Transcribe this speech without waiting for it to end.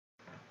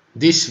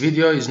This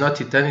video is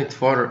not intended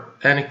for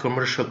any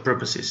commercial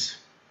purposes.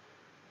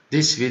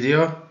 This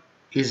video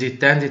is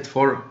intended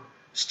for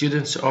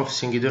students of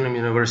Singidunum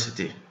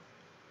University.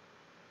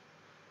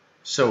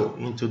 So,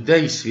 in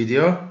today's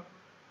video,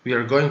 we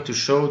are going to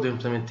show the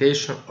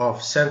implementation of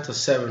CentOS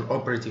 7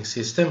 operating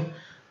system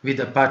with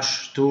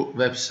Apache2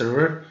 web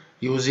server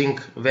using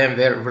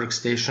VMware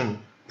Workstation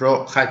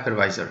Pro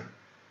Hypervisor.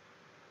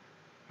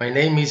 My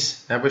name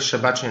is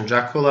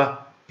Apache2,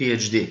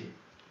 PhD.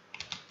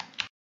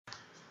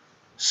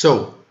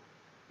 So,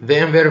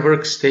 VMware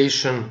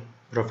Workstation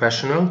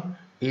Professional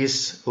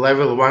is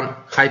level 1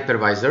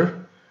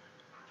 hypervisor,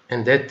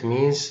 and that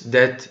means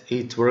that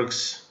it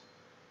works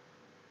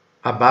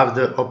above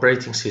the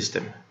operating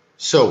system.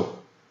 So,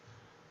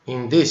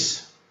 in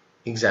this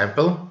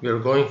example, we are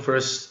going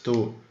first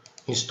to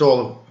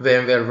install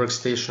VMware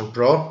Workstation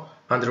Pro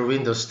under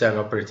Windows 10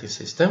 operating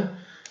system,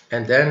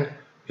 and then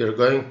we are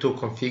going to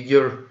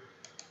configure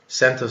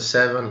CentOS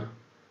 7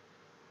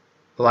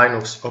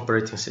 Linux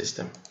operating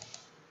system.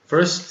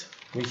 First,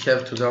 we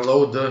have to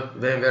download the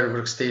VMware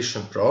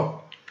Workstation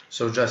Pro.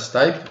 So just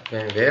type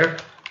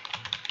VMware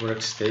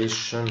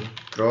Workstation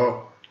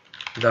Pro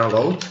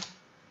download.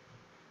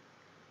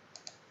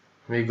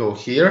 We go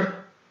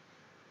here,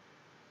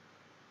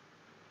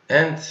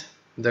 and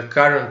the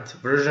current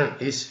version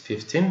is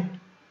 15.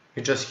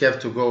 You just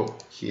have to go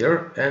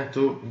here and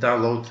to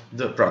download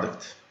the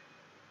product.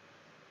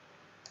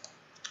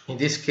 In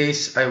this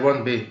case, I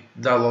won't be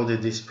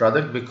downloading this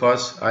product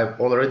because I've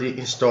already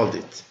installed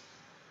it.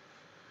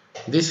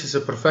 This is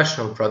a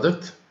professional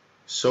product,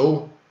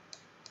 so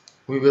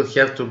we will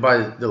have to buy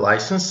the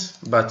license,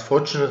 but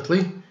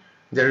fortunately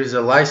there is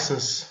a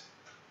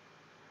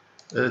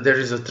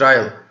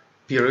trial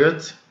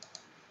period,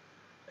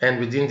 and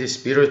within this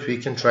period we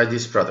can try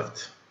this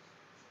product.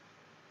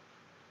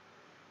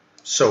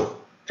 So,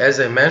 as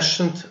I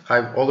mentioned,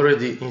 I've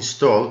already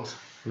installed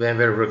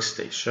VMware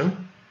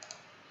Workstation.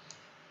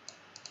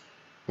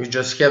 We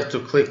just have to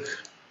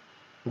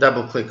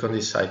double click on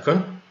this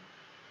icon,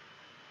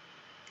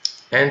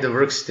 and the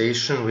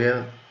workstation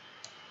will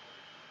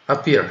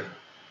appear.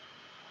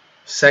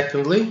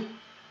 Secondly,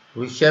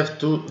 we have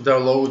to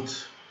download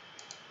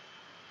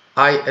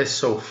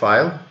ISO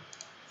file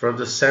from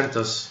the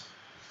CentOS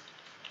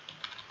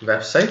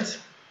website.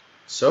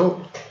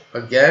 So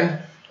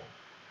again,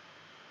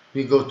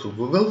 we go to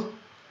Google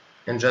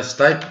and just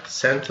type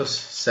CentOS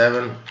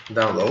 7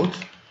 download.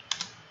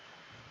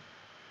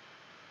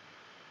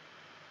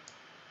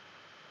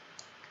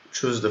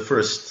 Choose the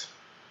first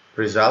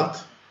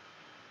result.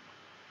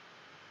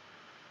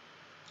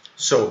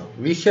 So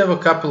we have a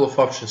couple of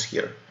options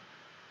here.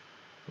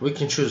 We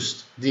can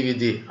choose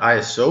DVD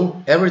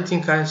ISO,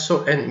 everything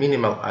ISO, and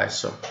minimal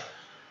ISO.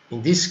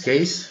 In this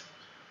case,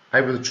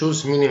 I will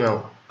choose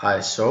minimal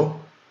ISO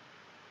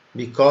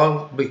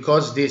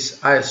because this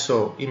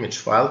ISO image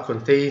file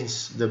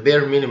contains the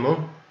bare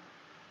minimum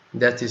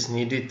that is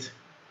needed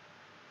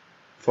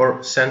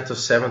for CentOS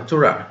 7 to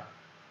run.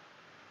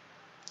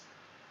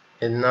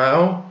 And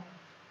now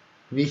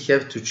we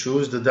have to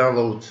choose the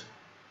download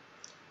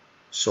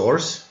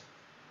source.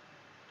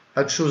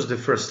 I'll choose the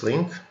first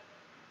link,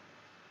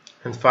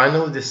 and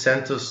finally the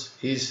CentOS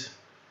is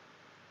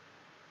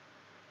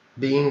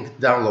being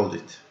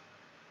downloaded.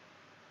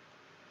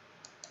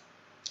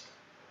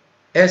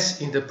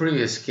 As in the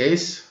previous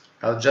case,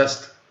 I'll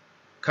just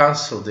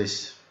cancel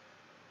this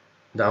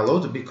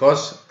download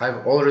because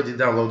I've already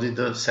downloaded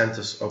the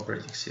CentOS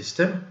operating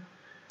system,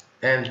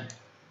 and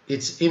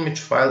its image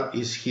file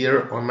is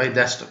here on my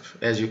desktop,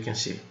 as you can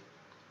see.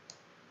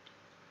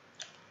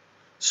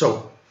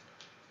 So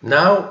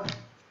now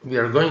we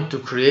are going to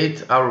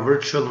create our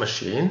virtual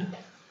machine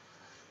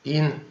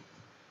in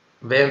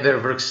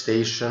VMware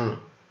Workstation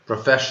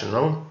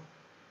Professional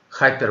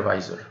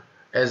Hypervisor.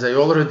 As I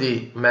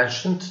already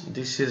mentioned,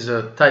 this is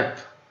a type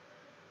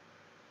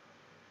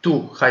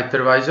 2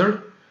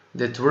 hypervisor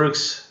that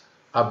works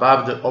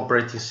above the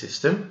operating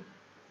system.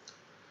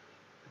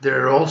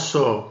 There are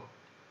also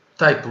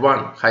type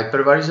 1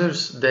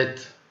 hypervisors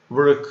that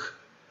work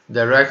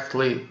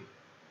directly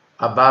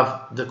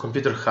above the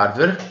computer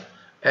hardware,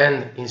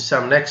 and in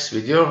some next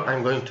video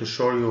I'm going to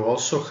show you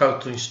also how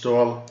to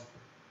install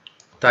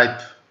type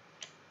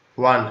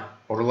 1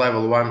 or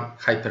level 1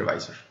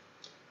 hypervisor.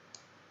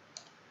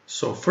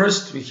 So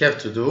first we have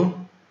to do,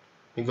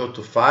 we go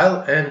to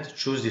File and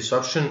choose this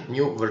option,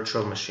 New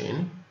Virtual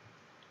Machine.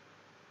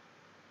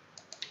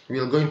 We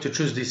are going to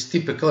choose this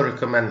typical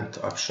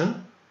recommended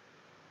option.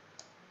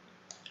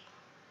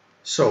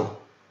 So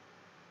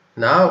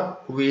now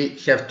we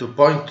have to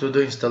point to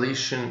the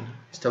installation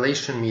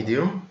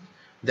medium.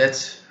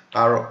 That's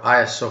our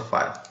ISO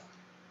file.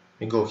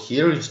 We go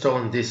here, install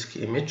on disk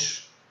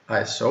image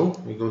ISO.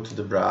 We go to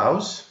the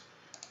browse.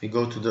 We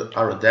go to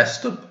our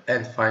desktop,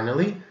 and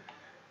finally,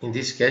 in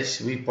this case,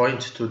 we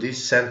point to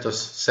this CentOS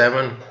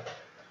 7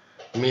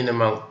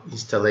 minimal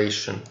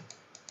installation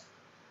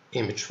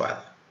image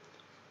file.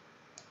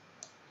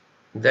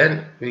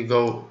 Then we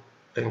go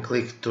and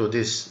click to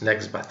this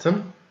next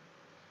button.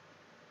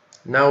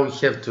 Now we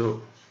have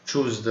to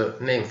choose the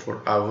name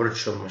for our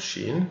virtual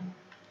machine.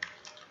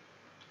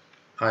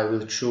 I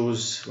will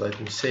choose, let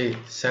me say,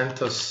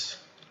 CentOS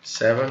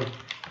 7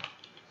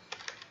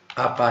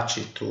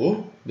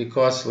 Apache2,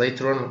 because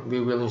later on we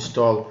will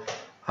install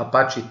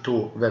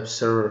Apache2 web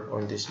server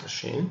on this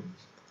machine.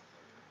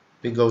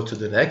 We go to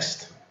the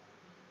next.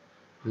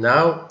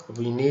 Now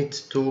we need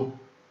to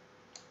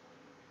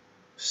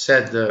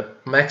set the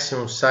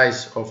maximum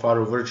size of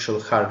our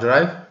virtual hard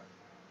drive.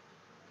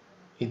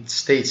 It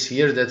states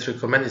here that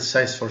recommended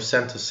size for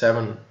CentOS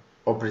 7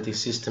 operating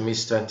system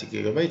is 20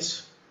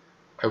 gigabytes.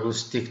 I will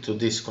stick to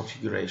this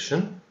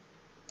configuration.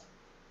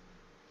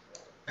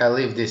 I'll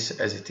leave this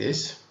as it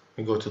is.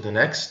 We go to the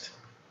next.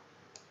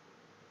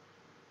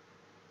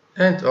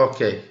 And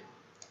okay.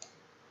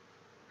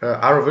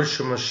 Our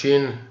virtual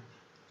machine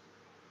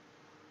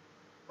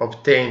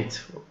obtained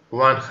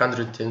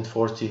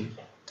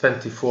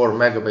 124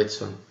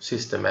 megabytes on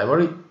system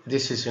memory.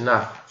 This is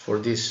enough for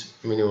this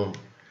minimum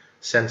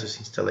CentOS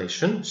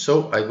installation.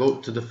 So I go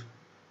to the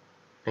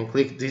and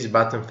click this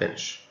button,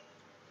 finish.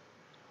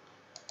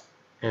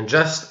 And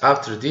just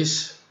after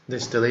this, the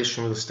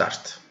installation will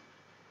start.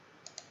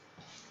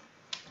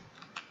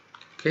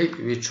 Okay,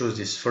 we choose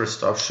this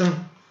first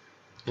option,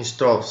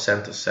 install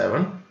CentOS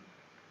 7.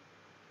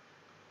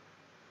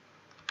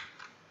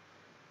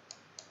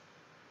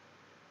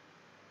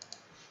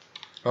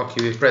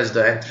 Okay, we press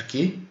the enter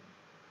key.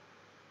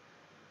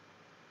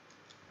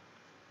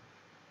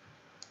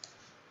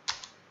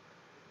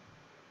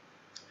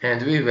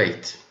 And we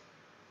wait.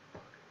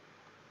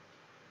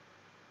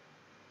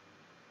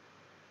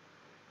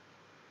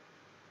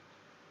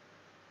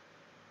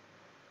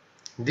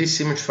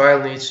 This image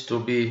file needs to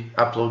be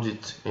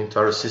uploaded into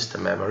our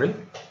system memory.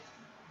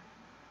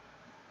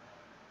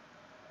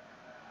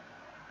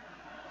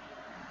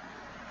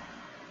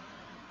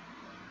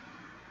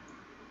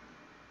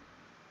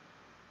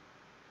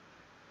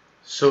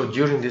 So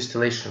during the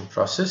installation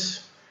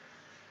process,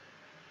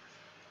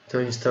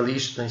 the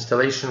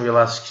installation will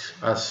ask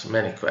us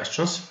many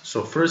questions.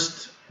 So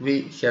first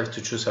we have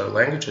to choose our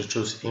language. I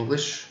choose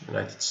English,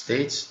 United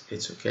States,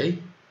 it's okay.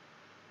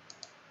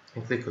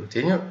 And click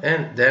continue,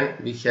 and then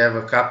we have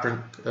a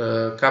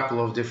couple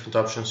of different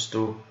options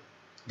to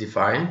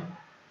define.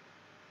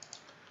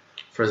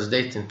 First,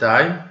 date and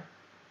time.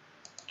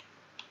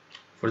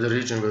 For the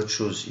region we'll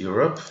choose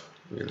Europe.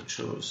 We'll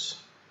choose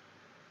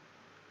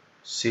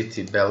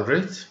city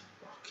Belgrade.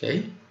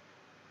 Okay.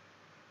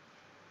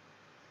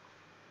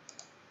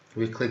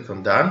 We click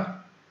on done.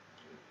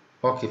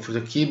 Okay, for the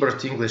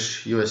keyboard,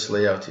 English US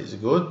layout is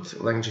good.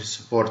 Language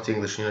support,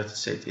 English United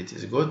States, it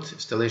is good.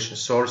 Installation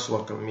source,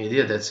 local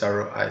media, that's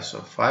our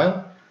ISO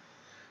file.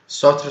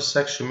 Software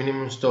section,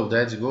 minimum install,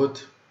 that's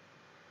good.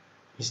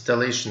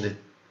 Installation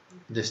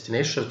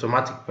destination,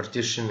 automatic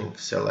partitioning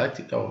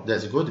selected, oh,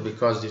 that's good,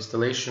 because the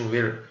installation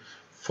will,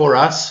 for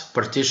us,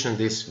 partition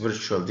this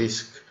virtual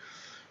disk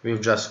we've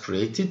just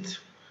created.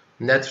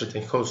 Network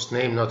and host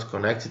name not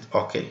connected,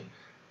 okay,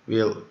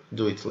 we'll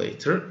do it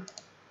later.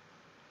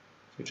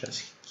 You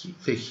just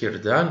click here,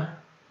 done.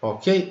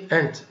 Okay,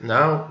 and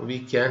now we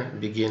can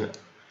begin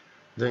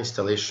the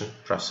installation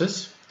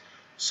process.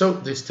 So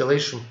the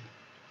installation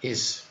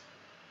is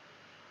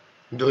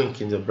doing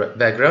in the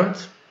background,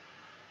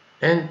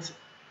 and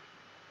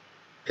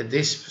at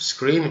this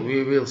screen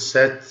we will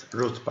set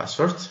root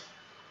password.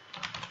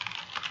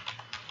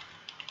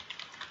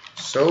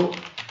 So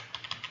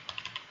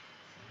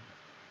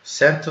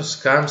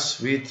CentOS comes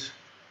with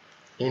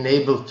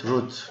enabled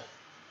root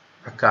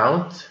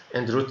account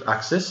and root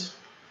access,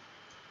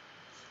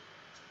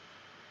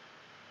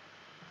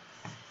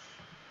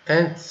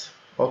 and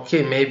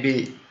okay,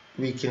 maybe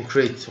we can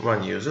create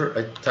one user.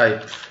 I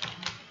type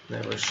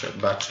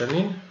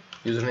Bachanin,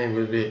 username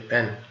will be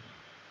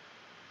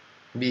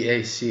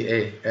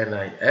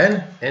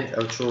BACANIN, and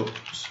I'll choose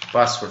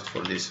password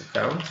for this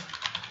account.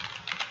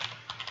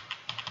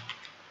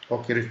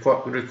 Okay,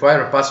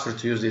 require a password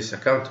to use this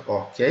account.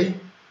 Okay,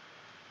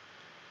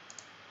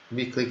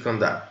 we click on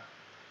that.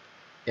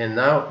 And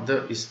now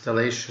the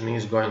installation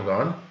is going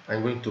on.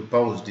 I'm going to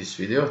pause this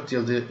video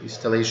till the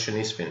installation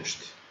is finished.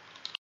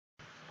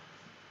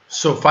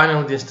 So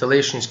finally the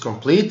installation is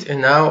complete,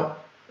 and now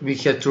we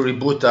had to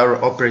reboot our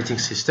operating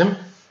system.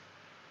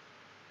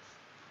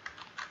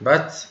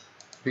 But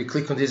we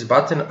click on this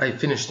button, I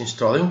finished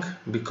installing,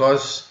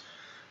 because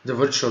the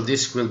virtual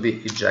disk will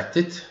be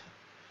ejected.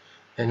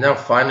 And now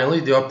finally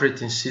the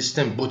operating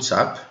system boots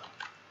up.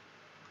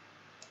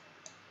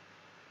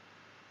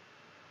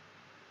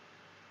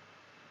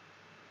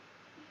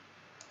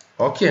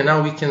 Okay,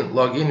 now we can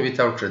log in with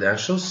our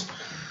credentials.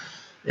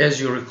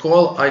 As you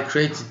recall, I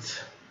created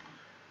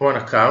one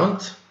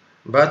account,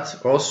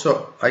 but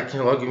also I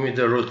can log in with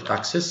the root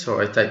access.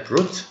 So I type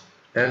root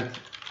and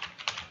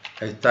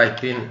I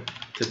type in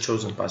the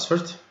chosen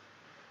password.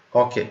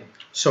 Okay,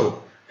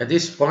 so at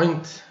this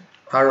point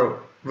our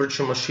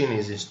virtual machine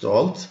is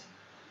installed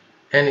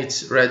and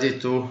it's ready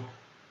to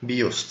be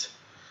used.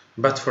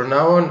 But for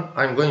now on,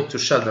 I'm going to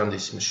shut down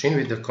this machine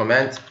with the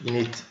command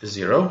init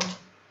 0.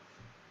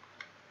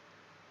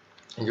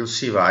 And you'll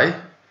see why.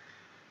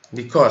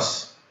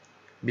 because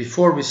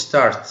before we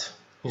start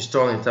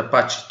installing the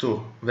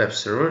Apache2 web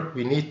server,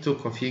 we need to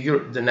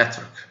configure the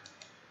network.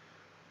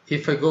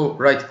 If I go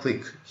right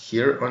click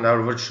here on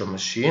our virtual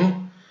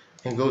machine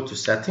and go to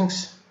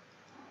settings,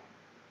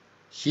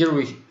 here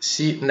we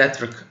see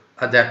network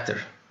adapter.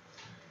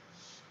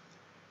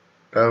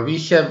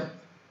 Currently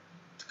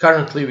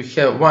we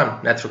have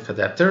one network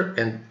adapter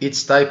and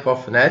its type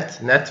of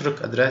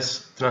network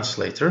address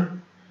translator.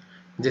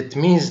 That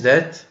means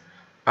that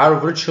our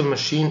virtual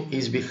machine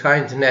is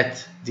behind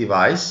net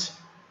device,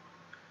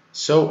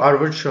 so our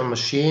virtual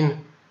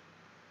machine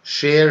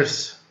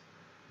shares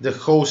the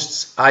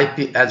host's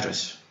IP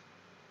address.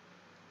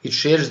 It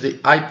shares the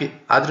IP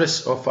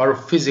address of our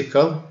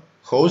physical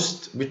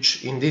host,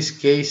 which in this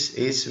case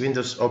is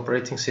Windows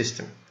operating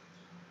system.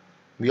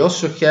 We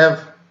also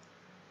have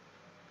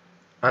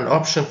an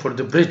option for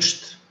the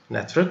bridged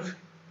network.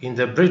 In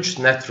the bridged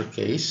network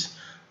case,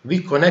 we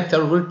connect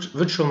our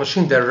virtual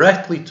machine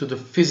directly to the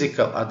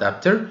physical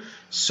adapter,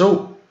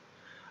 so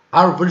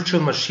our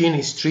virtual machine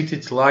is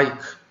treated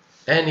like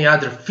any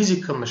other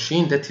physical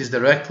machine that is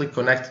directly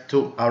connected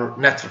to our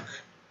network.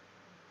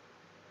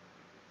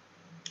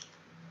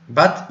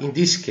 But in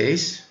this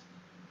case,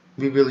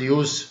 we will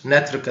use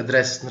network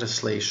address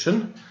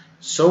translation.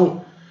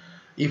 So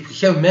if we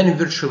have many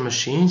virtual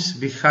machines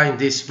behind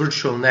this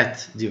virtual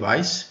net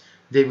device,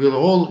 they will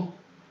all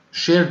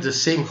share the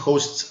same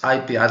host's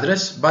IP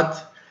address,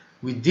 but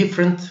with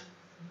different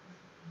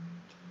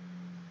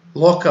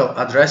local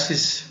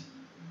addresses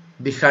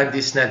behind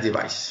this net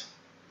device.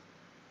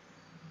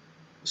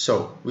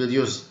 So we'll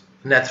use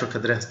network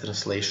address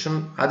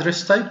translation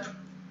address type.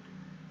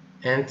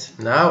 And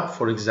now,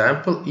 for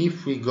example,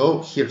 if we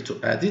go here to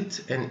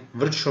edit and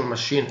virtual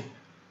machine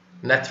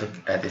network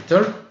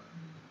editor,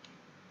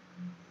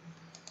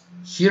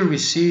 here we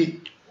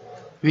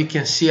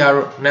can see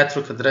our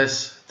network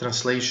address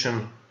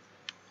translation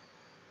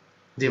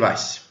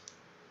device.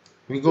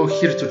 We go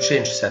here to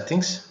change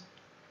settings.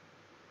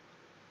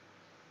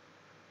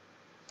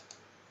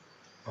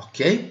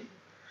 Okay.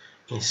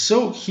 And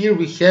so here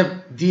we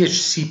have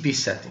DHCP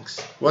settings.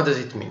 What does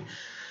it mean?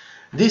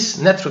 This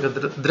network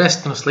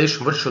address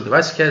translation virtual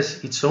device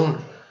has its own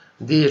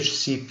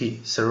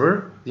DHCP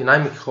server,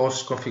 dynamic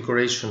host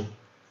configuration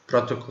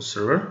protocol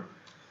server,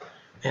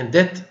 and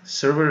that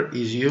server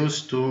is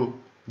used to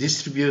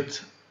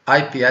distribute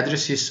IP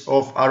addresses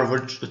of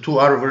to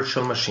our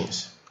virtual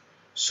machines.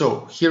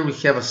 So here we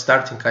have a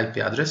starting IP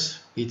address.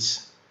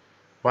 It's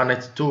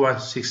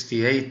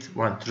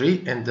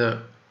 192.168.1.3 and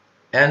the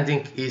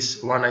ending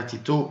is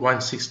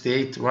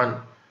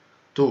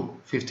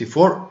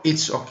 192.168.1.254.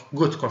 It's a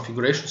good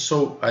configuration,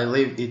 so I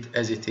leave it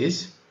as it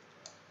is.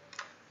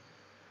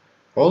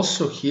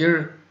 Also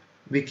here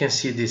we can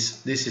see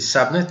this is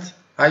subnet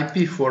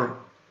IP for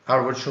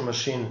our virtual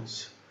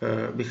machines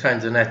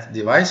behind the net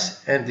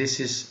device, and this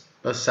is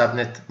a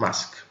subnet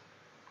mask.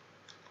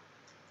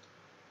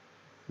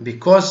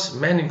 Because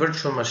many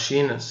virtual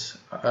machines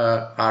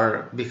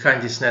are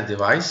behind this net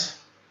device,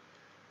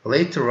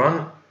 later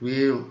on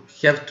we'll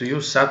have to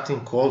use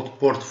something called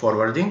port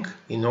forwarding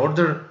in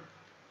order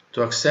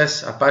to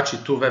access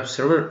Apache2 web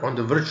server on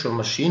the virtual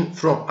machine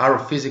from our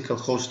physical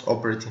host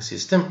operating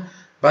system,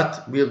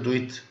 but we'll do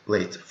it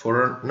later.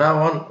 For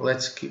now on,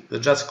 let's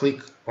just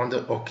click on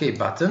the OK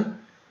button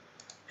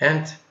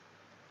and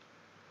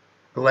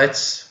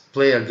let's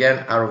play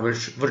again our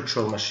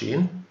virtual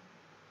machine.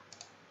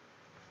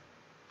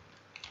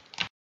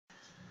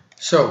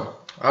 So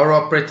our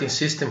operating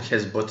system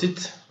has booted,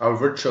 our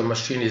virtual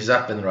machine is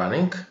up and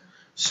running,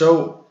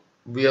 so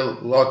we'll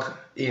log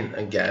in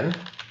again.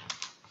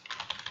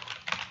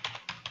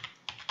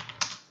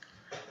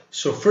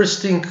 So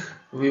first thing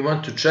we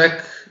want to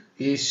check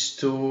is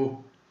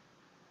to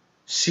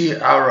see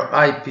our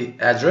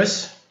IP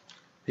address.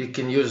 We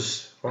can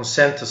use on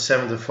CentOS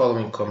 7 the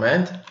following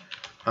command: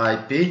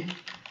 IP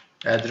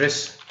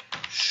address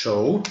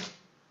show.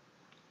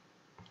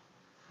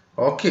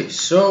 Okay,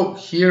 so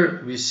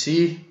here we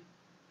see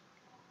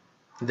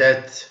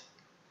that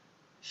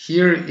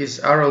here is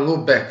our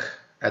loopback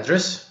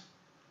address.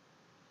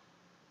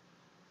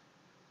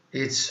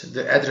 It's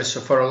the address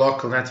of our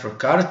local network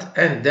card,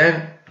 and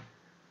then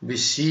we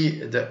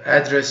see the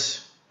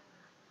address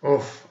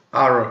of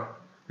our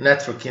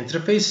network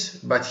interface,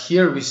 but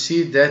here we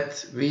see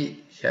that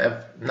we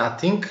have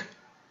nothing.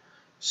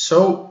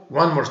 So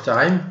one more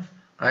time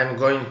I'm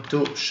going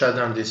to shut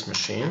down this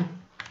machine.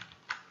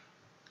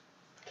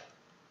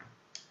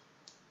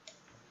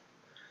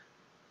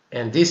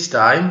 And this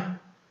time,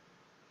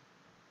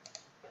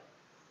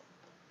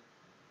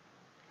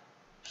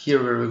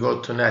 here where we go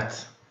to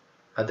net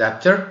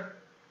adapter,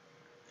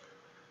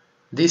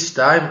 this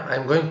time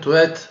I'm going to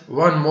add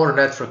one more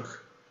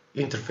network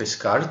interface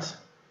card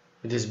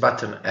with this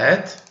button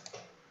add,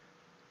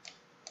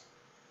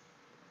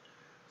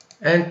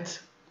 and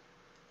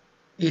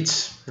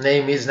its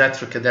name is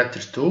network adapter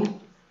 2,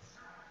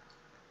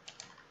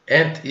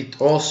 and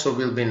it also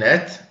will be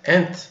net.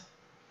 And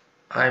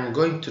I'm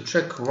going to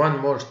check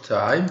one more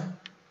time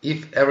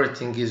if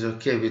everything is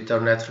okay with our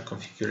network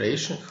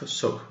configuration,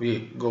 so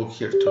we go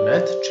here to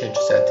net, change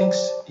settings,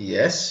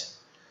 yes.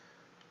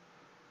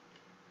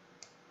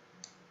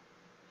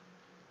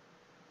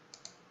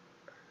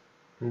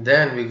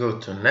 Then we go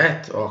to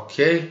net,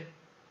 okay.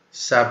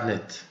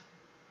 Subnet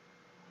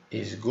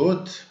is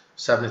good,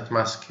 subnet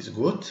mask is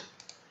good.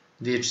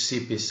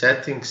 DHCP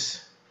settings,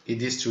 it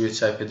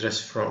distributes IP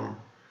address from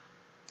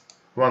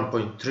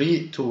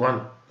 1.3 to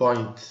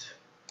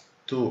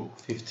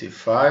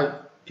 1.255,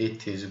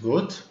 it is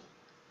good.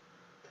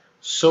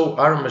 So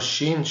our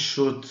machine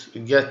should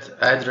get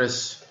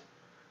address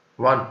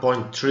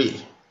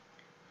 1.3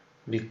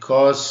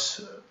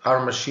 because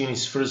our machine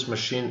is first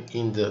machine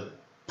in the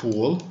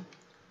pool.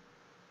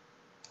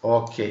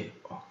 Okay,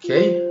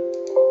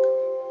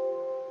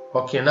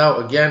 now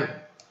again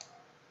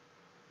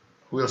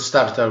we'll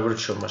start our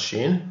virtual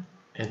machine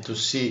and to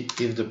see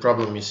if the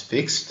problem is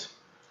fixed.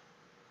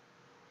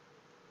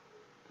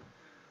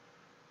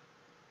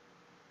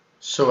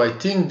 So I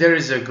think there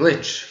is a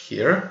glitch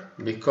here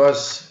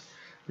because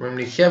when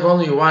we have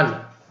only one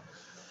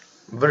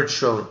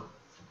virtual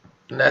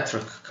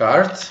network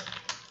card,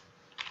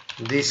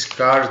 this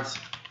card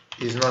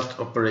is not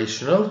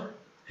operational,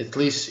 at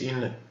least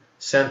in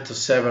CentOS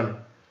 7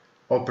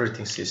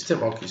 operating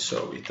system. Okay,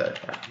 so we type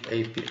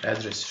IP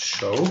address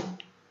show.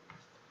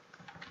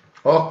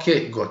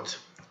 Okay, good.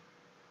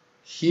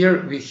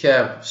 Here we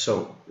have,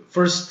 so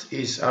first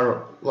is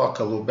our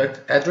local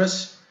loopback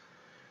address,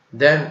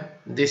 then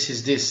this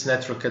is this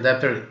network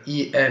adapter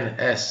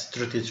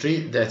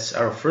ENS33, that's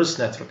our first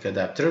network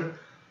adapter,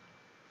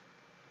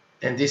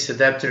 and this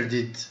adapter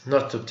did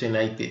not obtain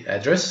IP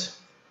address.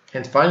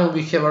 And finally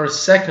we have our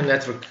second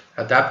network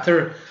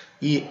adapter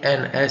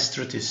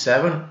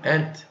ENS37,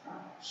 and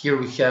here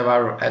we have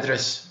our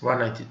address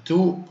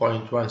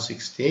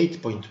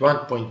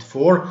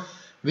 192.168.1.4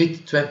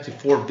 with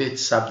 24-bit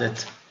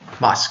subnet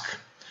mask.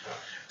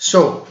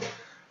 So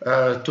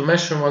to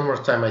mention one more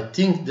time, I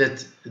think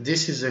that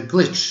this is a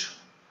glitch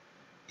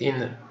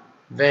in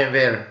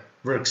VMware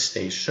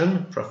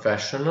Workstation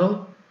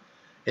Professional,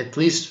 at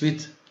least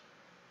with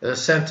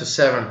CentOS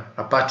 7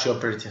 Apache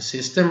operating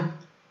system.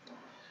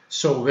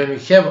 So when we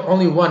have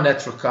only one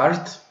network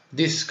card,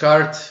 this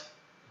card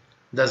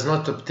does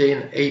not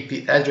obtain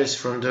IP address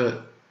from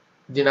the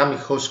dynamic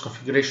host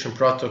configuration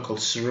protocol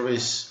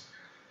service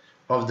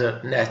of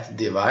the NAT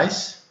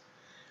device.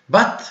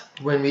 But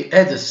when we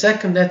add a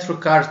second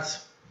network card,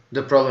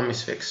 the problem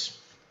is fixed.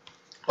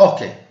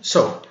 Okay,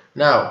 so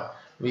now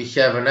we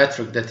have a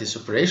network that is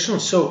operational,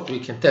 so we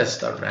can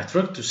test our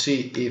network to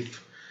see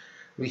if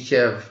we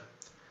have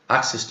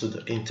access to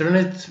the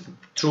internet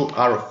through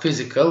our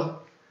physical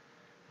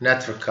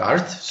network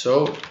card.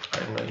 So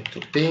I'm going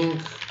to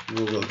ping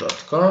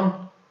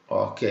google.com.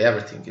 Okay,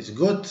 everything is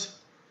good.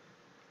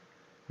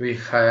 We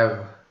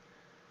have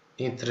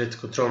Internet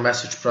Control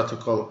Message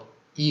Protocol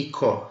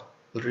echo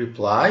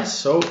reply.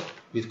 So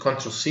with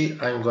Ctrl+C,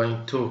 I'm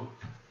going to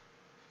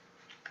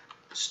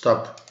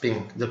stop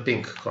the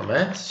ping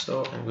command.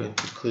 So I'm going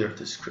to clear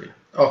the screen.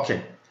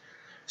 Okay,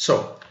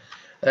 so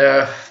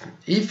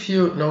if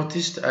you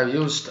noticed, I've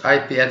used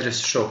IP address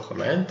show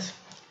command.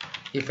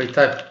 If I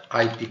type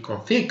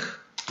ipconfig,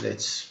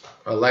 that's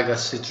a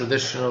legacy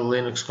traditional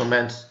Linux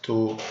command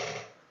to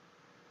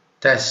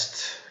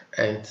test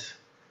and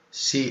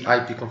see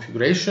IP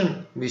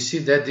configuration, we see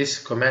that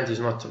this command is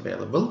not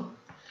available.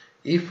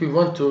 If we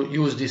want to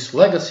use this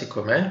legacy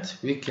command,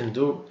 we can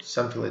do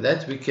something like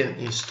that. We can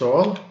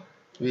install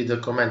with the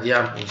command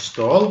yum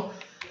install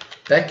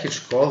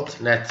package called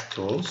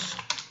nettools.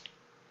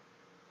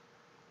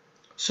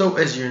 So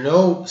as you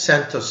know,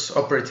 CentOS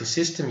operating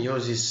system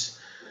uses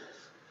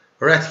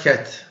Red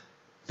Hat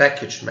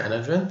package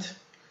management,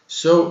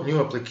 so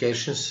new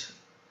applications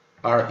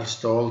are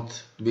installed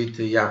with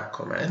the yum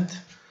command.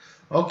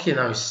 Okay,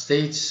 now it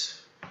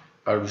states,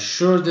 are we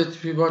sure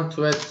that we want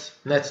to add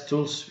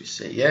nettools? We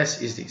say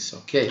yes. Is this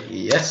okay?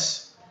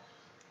 Yes.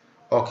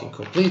 Okay,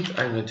 complete.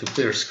 I'm going to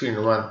clear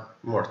screen one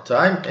more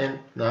time, and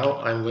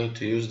now I'm going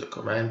to use the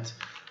command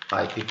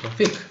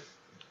ipconfig.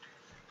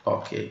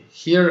 Okay,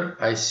 here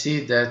I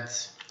see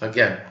that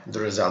again the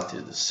result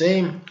is the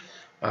same.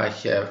 I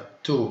have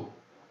two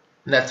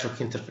network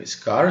interface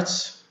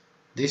cards,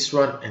 this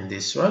one and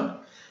this one,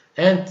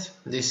 and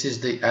this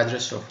is the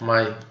address of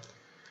my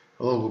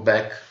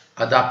loopback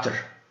adapter.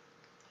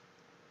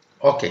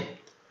 Okay,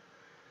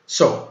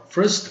 so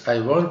first I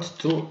want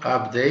to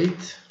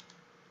update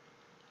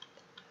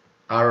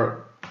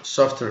our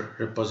software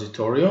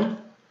repository.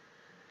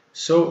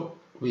 So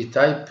we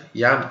type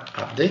yum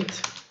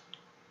update.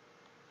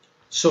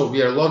 So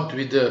we are logged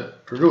with the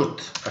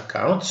root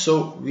account,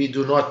 so we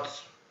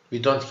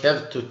don't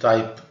have to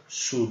type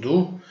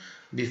sudo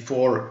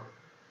before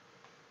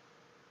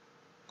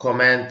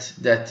command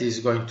that is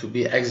going to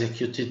be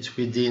executed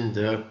within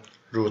the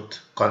root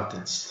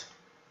contents.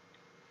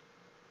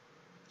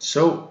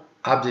 So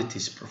update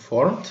is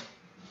performed.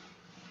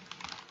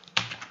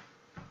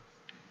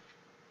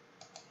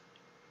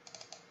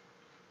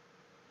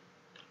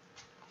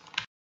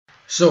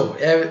 So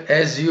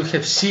as you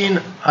have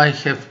seen, I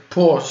have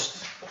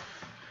paused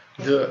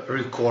the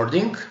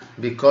recording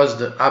because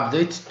the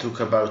update took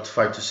about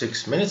 5 to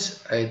 6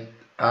 minutes.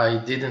 I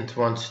didn't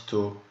want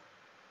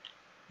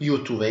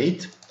you to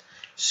wait.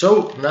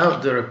 So now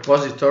the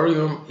repository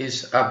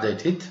is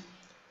updated.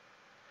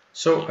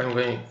 So I'm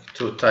going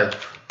to type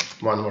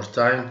one more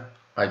time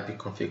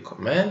ipconfig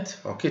command,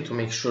 okay, to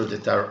make sure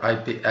that our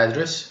IP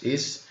address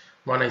is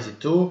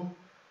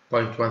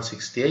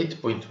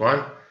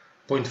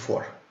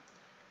 192.168.1.4.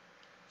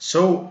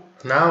 So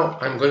now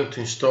I'm going to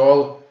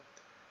install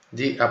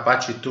the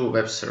Apache2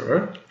 web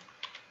server.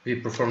 We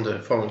perform the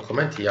following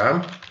command: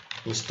 yum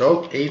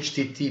install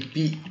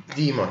http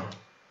daemon.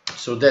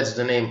 So that's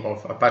the name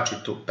of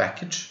Apache2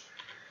 package,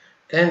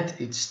 and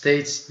it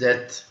states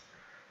that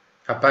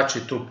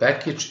Apache2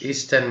 package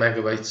is 10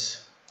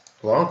 megabytes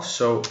long.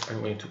 So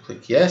I'm going to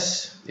click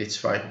yes, it's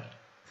fine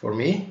for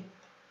me,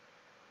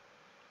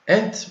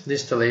 and the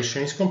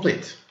installation is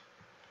complete.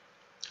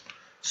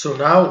 So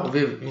now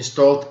we've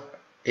installed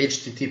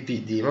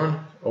HTTP daemon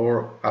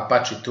or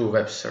Apache2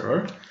 web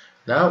server.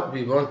 Now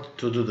we want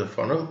to do the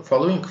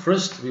following.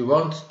 First, we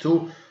want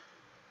to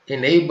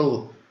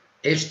enable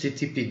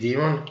HTTP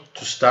daemon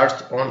to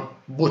start on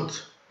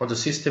boot, on the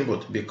system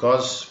boot,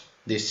 because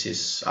this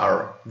is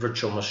our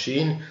virtual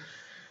machine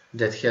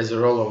that has the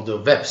role of the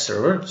web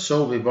server.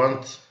 So we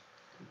want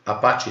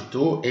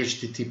Apache2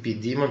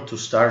 HTTP daemon to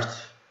start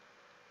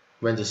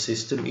when the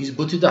system is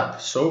booted up.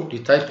 So we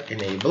type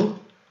enable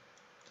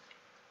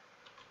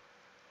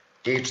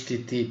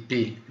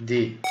HTTPD,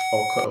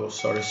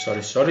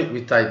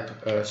 we type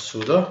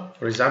sudo,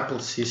 for example,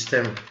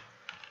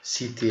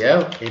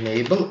 systemctl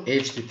enable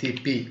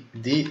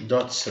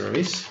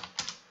httpd.service.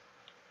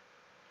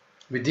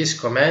 With this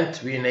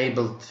command we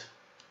enabled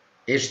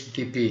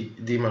HTTP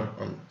daemon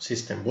on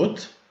system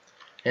boot,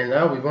 and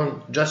now we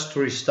want just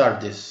to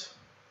restart this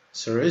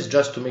service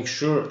just to make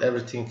sure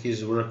everything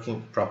is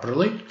working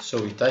properly.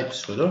 So we type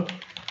sudo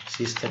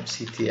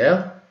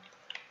systemctl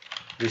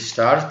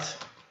restart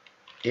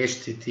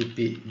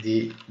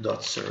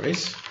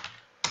httpd.service.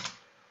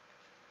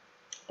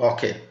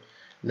 Okay,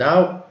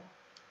 now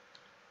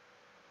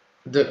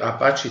the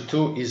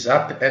Apache2 is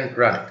up and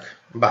running,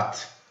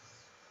 but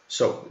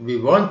so we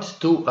want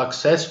to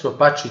access to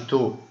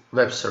Apache2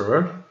 web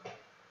server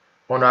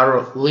on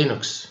our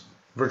Linux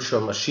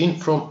virtual machine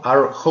from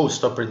our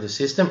host operating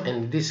system,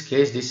 and in this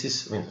case this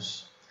is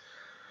Windows.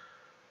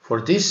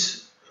 For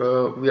this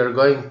we are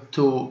going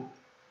to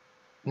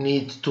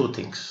need two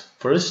things.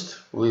 First,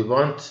 we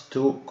want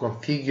to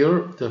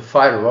configure the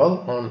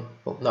firewall on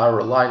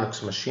our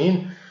Linux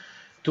machine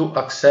to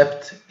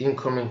accept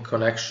incoming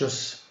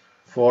connections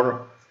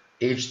for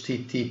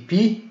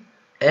HTTP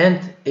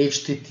and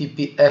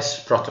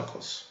HTTPS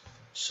protocols.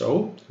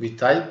 So we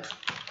type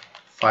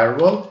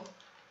firewall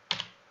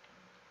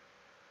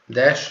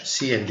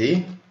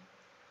 -cmd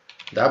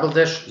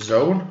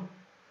 --zone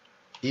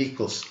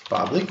equals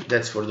public.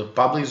 That's for the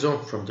public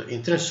zone from the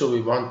internet. So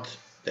we want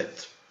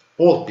that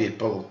all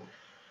people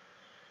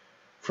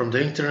from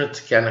the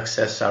internet can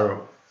access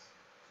our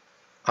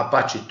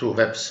Apache2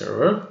 web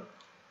server.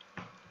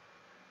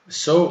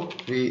 So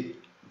we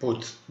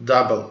put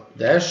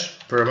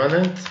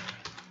 /permanent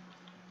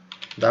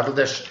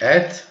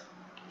 --add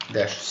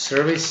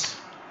 -service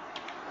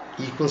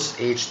equals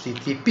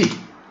HTTP.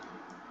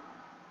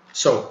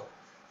 So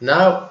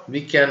now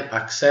we can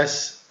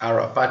access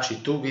our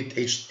Apache2 with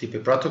HTTP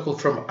protocol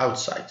from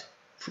outside,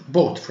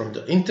 both from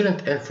the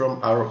internet and from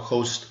our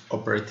host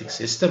operating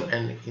system,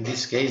 and in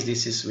this case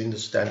this is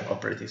Windows 10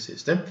 operating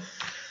system.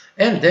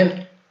 And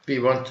then we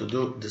want to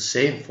do the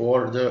same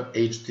for the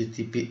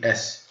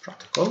HTTPS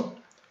protocol.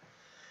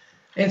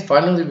 And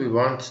finally we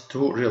want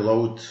to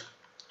reload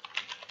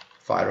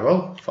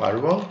firewall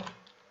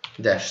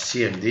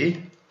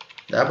 -cmd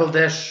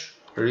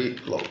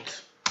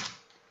 --reload.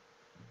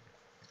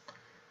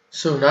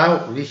 So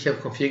now we have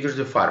configured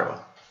the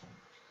firewall.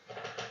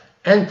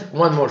 And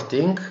one more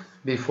thing,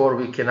 before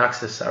we can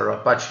access our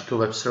Apache2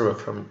 web server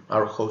from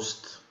our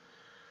host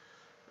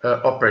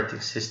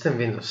operating system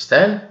Windows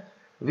 10,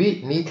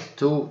 we need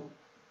to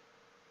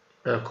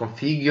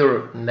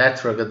configure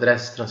network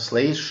address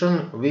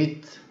translation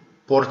with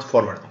port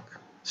forwarding.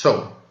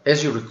 So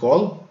as you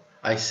recall,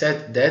 I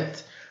said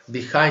that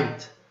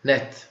behind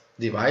net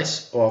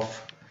device of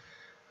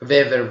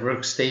VMware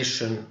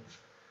Workstation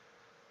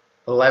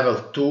level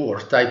 2 or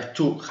type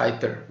 2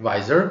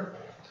 hypervisor,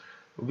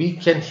 we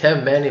can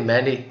have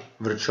many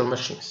virtual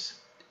machines,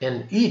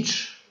 and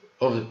each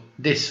of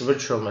this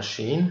virtual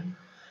machine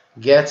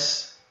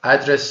gets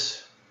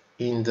address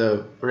in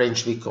the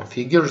range we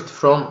configured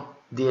from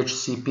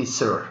DHCP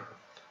server,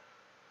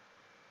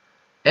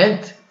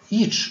 and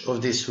each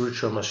of these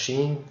virtual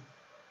machines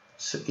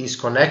is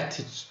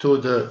connected to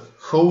the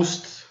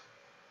host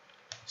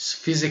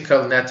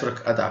physical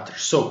network adapter.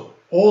 So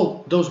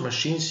all those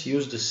machines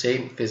use the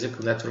same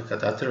physical network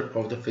adapter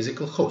of the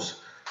physical host.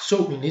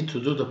 So we need to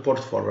do the port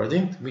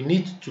forwarding. We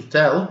need to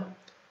tell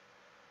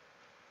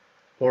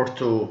or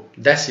to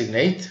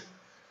designate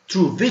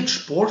through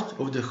which port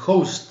of the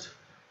host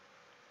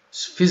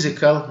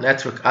physical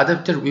network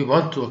adapter, we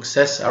want to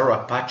access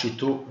our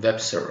Apache2 web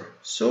server.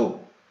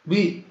 So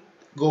we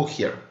go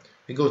here,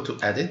 we go to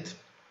Edit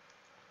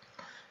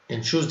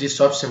and choose this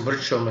option,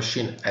 Virtual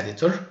Machine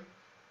Editor.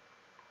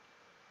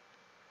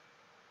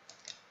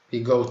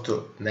 We go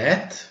to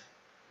Net.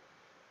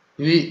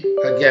 We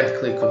again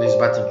click on this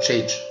button,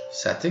 Change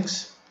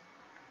Settings.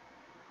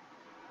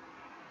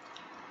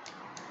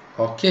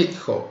 Okay,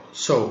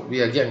 so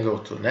we again go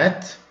to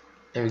Net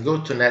and we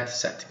go to Net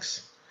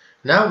Settings.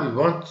 Now we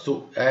want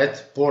to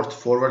add port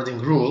forwarding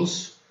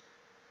rules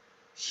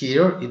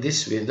here in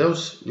this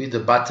Windows with the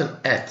button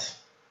Add.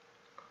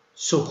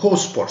 So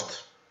host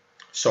port.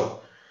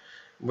 So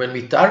when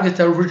we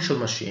target our virtual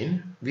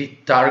machine, we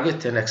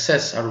target and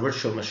access our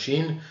virtual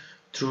machine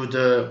through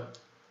the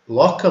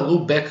local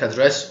loopback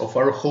address of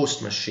our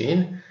host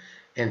machine,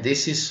 and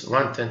this is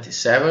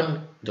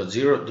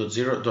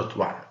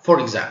 127.0.0.1, for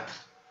example.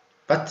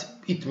 But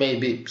it may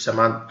be some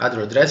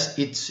other address.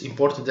 It's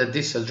important that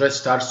this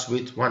address starts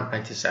with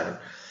 197.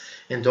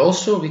 And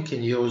also we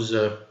can use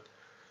a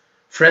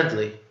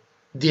friendly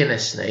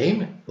DNS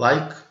name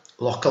like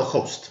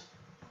localhost.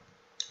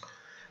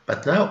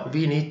 But now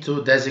we need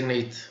to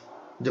designate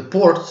the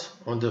port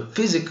on the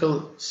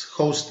physical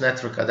host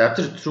network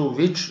adapter through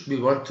which we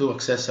want to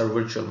access our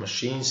virtual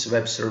machines,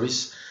 web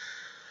service,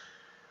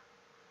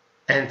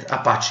 and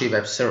Apache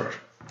web server.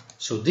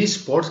 So this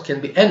port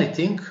can be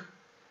anything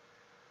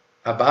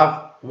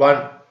above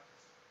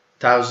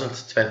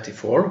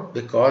 1024,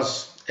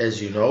 because,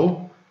 as you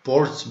know,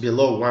 ports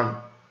below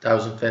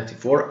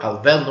 1024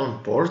 are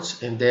well-known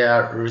ports and they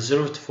are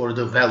reserved for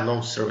the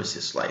well-known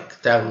services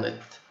like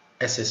Telnet,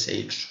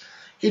 SSH,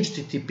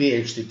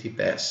 HTTP,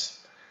 HTTPS,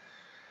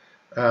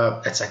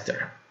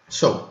 etc.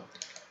 So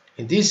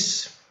in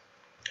this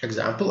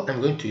example,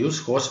 I'm going to use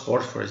host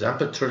port, for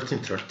example,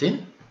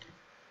 1313.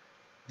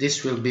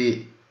 This will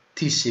be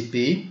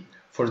TCP.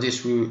 For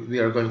this, we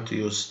are going to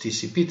use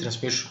TCP,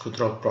 Transmission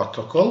Control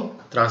Protocol,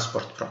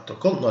 Transport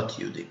Protocol, not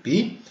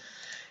UDP.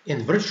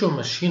 And virtual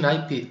machine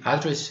IP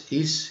address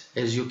is,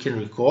 as you can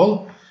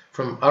recall,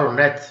 from our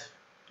net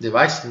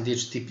device in the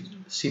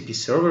DHCP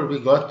server, we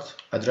got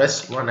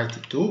address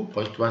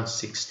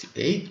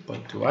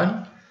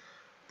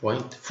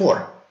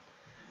 192.168.1.4.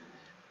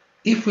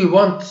 If we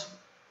want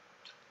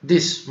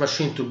this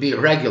machine to be a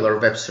regular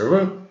web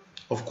server,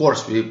 of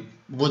course we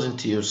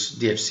wouldn't use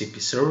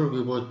DHCP server,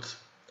 we would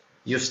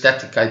use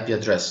static IP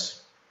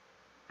address,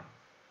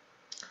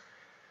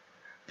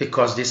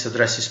 because this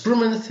address is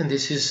permanent and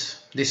this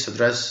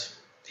address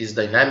is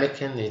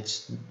dynamic and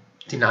it's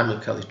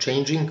dynamically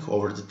changing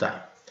over the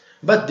time.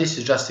 But this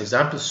is just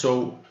example,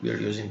 so we are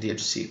using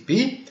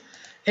DHCP,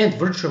 and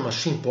virtual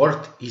machine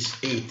port is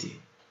 80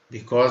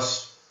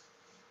 because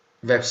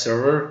web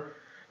server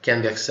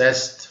can be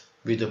accessed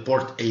with the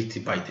port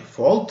 80 by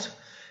default.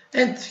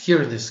 And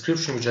here in the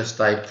description we just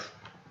type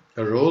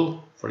a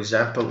rule, for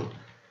example,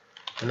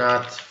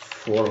 not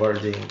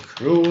forwarding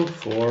rule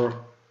for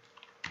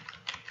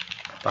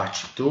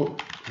Apache2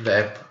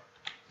 web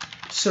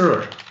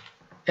server,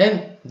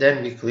 and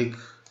then we click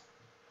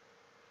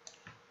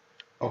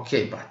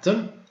OK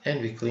button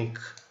and we click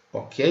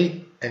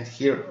OK, and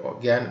here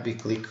again we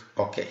click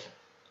OK.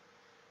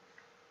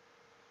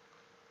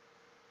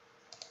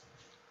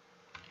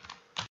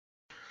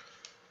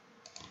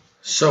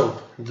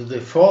 So the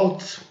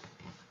default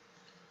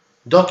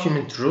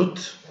document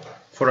root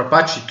for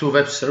Apache2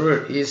 web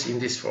server is in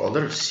this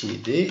folder,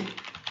 cd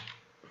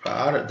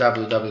var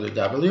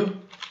www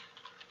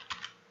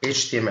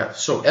HTML.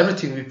 So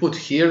everything we put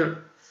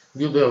here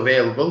will be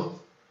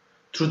available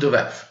through the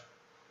web.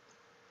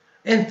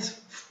 And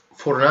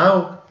for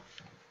now,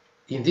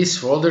 in this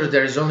folder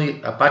there is only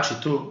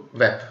Apache2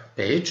 web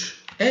page,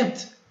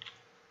 and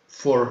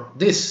for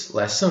this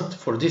lesson,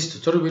 for this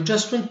tutorial, we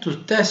just want to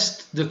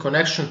test the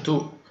connection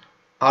to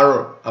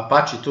our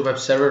Apache2 web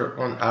server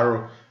on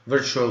our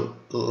virtual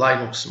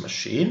Linux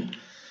machine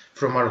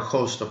from our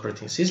host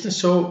operating system.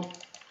 So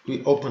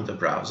we open the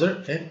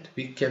browser and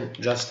we can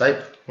just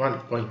type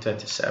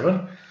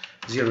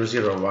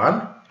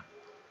 1.27.0.0.1,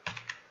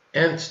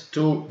 and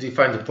to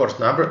define the port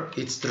number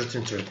it's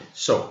 1330.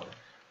 So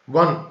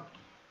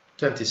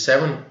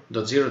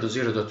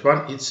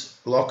 127.0.0.1 it's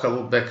local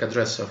loopback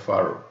address of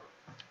our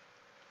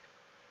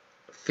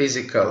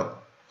physical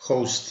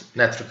host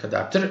network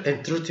adapter,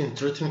 and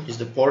 1313 is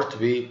the port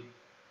we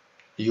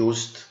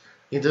used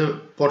in the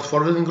port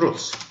forwarding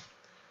rules.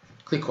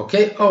 Click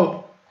OK.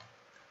 Oh,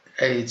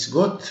 it's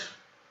good.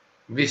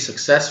 We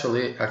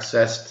successfully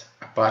accessed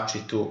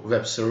Apache2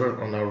 web server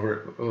on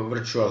our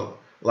virtual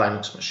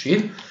Linux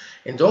machine.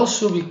 And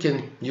also we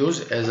can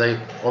use, as I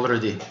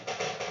already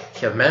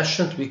have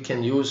mentioned, we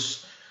can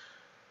use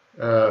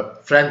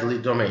friendly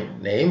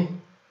domain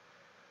name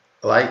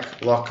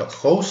like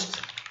localhost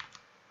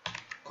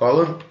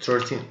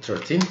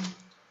 1313,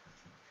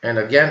 and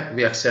again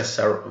we access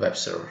our web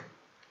server.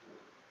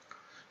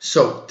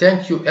 So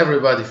thank you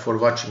everybody for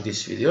watching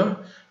this video.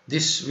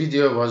 This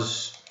video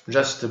was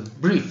just a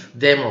brief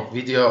demo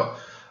video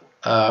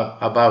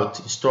about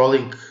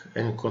installing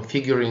and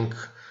configuring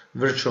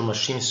virtual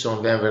machines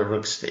on VMware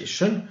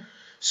Workstation.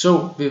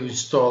 So we've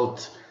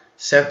installed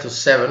CentOS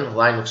 7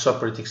 Linux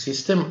operating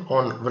system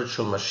on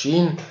virtual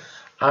machine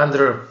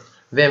under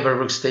VMware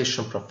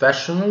Workstation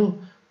Professional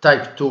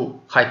Type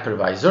 2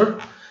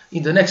 Hypervisor.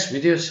 In the next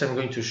videos, I'm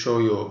going to show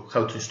you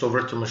how to install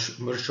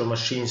virtual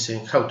machines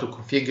and how to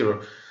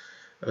configure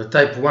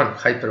Type 1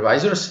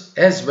 hypervisors,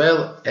 as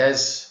well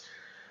as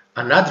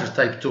another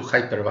Type 2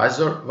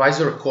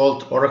 hypervisor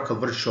called Oracle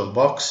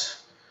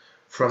VirtualBox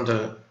from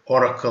the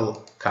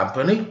Oracle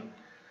company.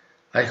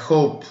 I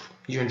hope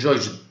you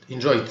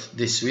enjoyed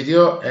this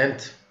video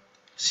and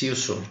see you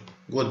soon.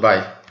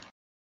 Goodbye.